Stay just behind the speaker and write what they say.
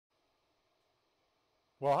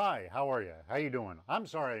Well, hi, how are you? How you doing? I'm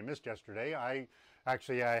sorry I missed yesterday. I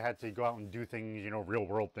had to go out and do things, real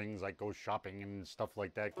world things like go shopping and stuff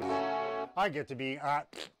like that because I get to be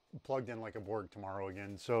plugged in like a Borg tomorrow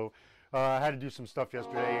again. So I had to do some stuff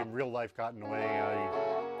yesterday and real life got in the way.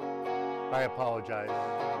 I apologize.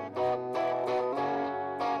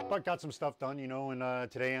 But got some stuff done,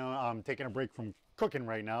 and today I'm taking a break from cooking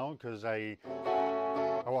right now because I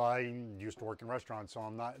used to work in restaurants, so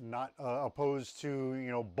I'm not opposed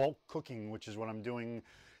to bulk cooking, which is what I'm doing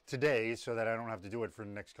today, so that I don't have to do it for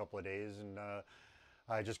the next couple of days. And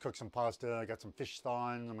I just cooked some pasta. I got some fish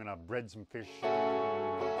thawing. I'm gonna bread some fish.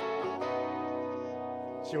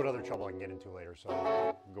 See what other trouble I can get into later. So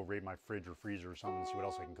I'll go raid my fridge or freezer or something and see what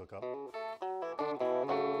else I can cook up.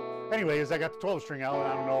 Anyways, I got the 12 string out, and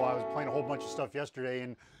I don't know, I was playing a whole bunch of stuff yesterday,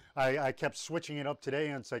 and I kept switching it up today,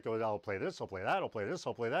 and it's like, oh, I'll play this, I'll play that, I'll play this,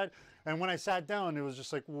 I'll play that. And when I sat down, it was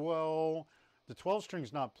just like, well, the 12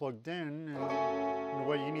 string's not plugged in, and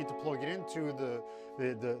what you need to plug it into, the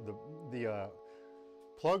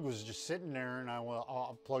plug was just sitting there, and I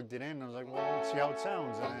plugged it in, and I was like, well, let's see how it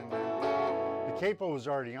sounds. And the capo was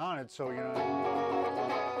already on it, so, you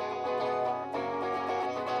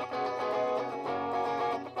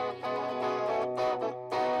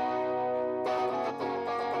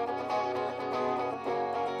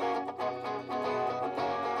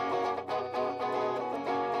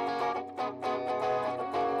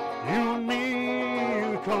and me,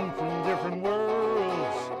 we come from different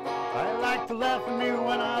worlds. I like to laugh at me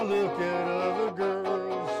when I look at other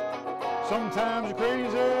girls. Sometimes you're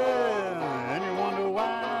crazy, and you wonder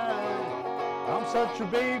why. I'm such a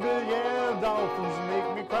baby, yeah, dolphins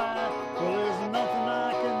make me cry. Well, there's nothing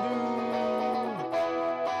I can do.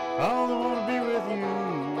 I only want to be with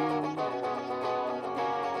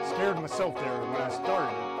you. Scared myself there when I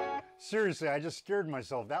started. Seriously, I just scared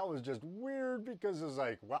myself. That was just weird because it's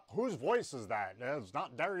like, wow, whose voice is that? It's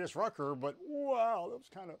not Darius Rucker, but wow, that was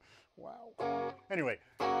kind of, wow. Anyway,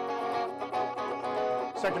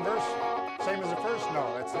 second verse, same as the first?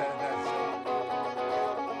 No, that's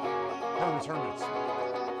Herman's Hermits.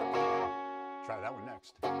 Try that one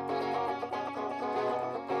next.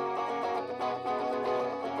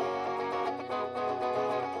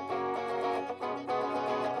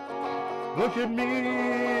 Look at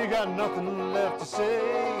me, got nothing left to say.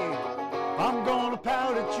 I'm gonna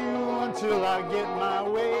pout at you until I get my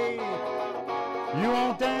way. You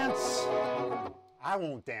won't dance, I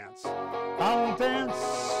won't dance. I won't dance,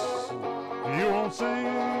 you won't sing.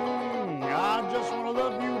 I just wanna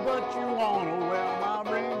love you, but you wanna wear my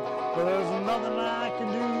ring. But there's nothing I can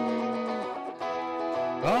do.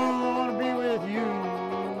 I don't wanna be with you.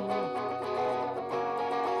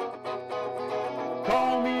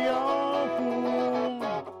 Call me a fool,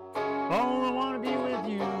 only wanna be with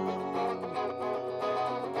you.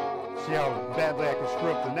 See how badly I can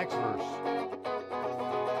screw up the next verse.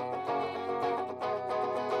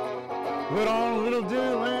 Put on a little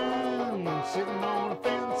Dylan, sitting on a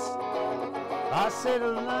fence. I said a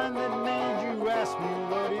line that made you ask me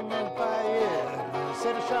what he meant by it. I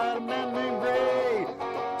said I shot a man named Gray,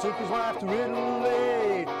 took his wife to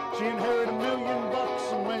Italy. She inherited $1 million,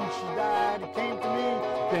 and when she died, it came to me.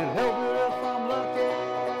 Can't help it if I'm lucky.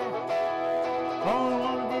 Only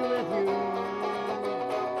wanna be with you.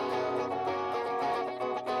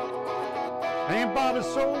 Ain't Bobby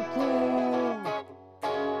so cool?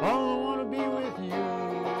 Only wanna be with you.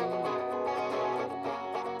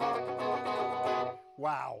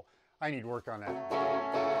 Wow, I need work on that.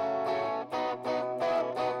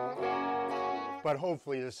 But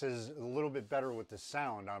hopefully this is a little bit better with the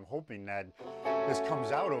sound. I'm hoping that this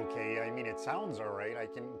comes out okay. I mean, it sounds all right. I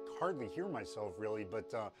can hardly hear myself really,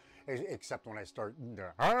 but except when I start,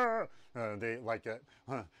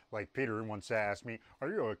 like Peter once asked me, "Are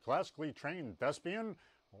you a classically trained thespian?"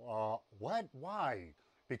 What? Why?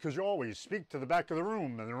 Because you always speak to the back of the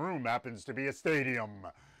room, and the room happens to be a stadium.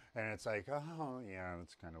 And it's like, oh yeah,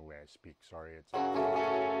 that's kind of the way I speak. Sorry, it's.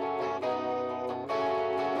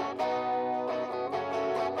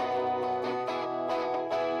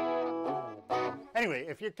 Anyway,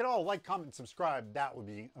 if you could all like, comment, and subscribe, that would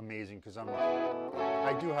be amazing because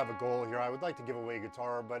I do have a goal here. I would like to give away a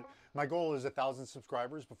guitar, but my goal is 1,000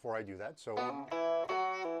 subscribers before I do that. So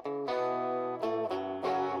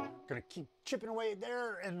gonna keep chipping away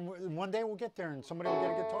there, and one day we'll get there, and somebody will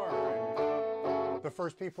get a guitar. the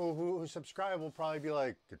first people who subscribe will probably be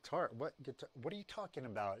like, guitar? What are you talking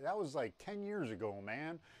about? That was like 10 years ago,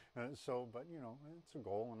 man. But you know, it's a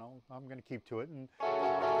goal, and I'm going to keep to it. And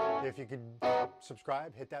if you could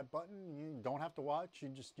subscribe, hit that button. You don't have to watch. You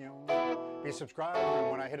just, you know, be subscribed.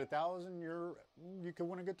 And when I hit 1,000, you can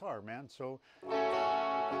win a guitar, man. So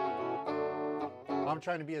I'm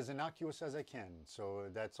trying to be as innocuous as I can. So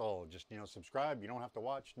that's all. Just, you know, subscribe. You don't have to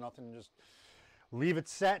watch nothing. Just leave it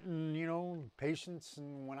set, and, you know, patience.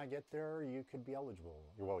 And when I get there, you could be eligible.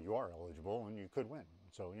 Well, you are eligible, and you could win.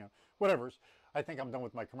 So, you know, whatever's. I think I'm done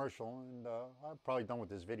with my commercial, and I'm probably done with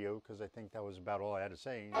this video, because I think that was about all I had to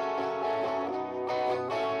say.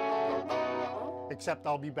 Except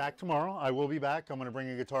I'll be back tomorrow. I will be back. I'm going to bring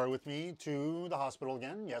a guitar with me to the hospital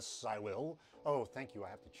again. Yes, I will. Oh, thank you. I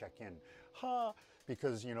have to check in.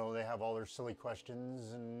 Because, you know, they have all their silly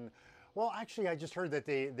questions. And, well, actually, I just heard that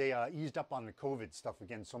they eased up on the COVID stuff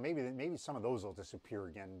again. So maybe some of those will disappear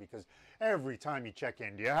again, because every time you check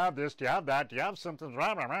in, do you have this? Do you have that? Do you have symptoms?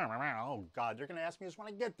 Oh, God, they're going to ask me this when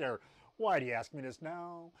I get there. Why do you ask me this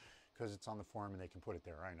now? Because it's on the form and they can put it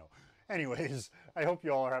there. I know. Anyways, I hope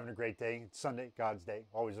you all are having a great day. It's Sunday, God's day.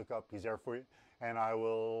 Always look up. He's there for you. And I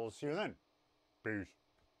will see you then. Peace.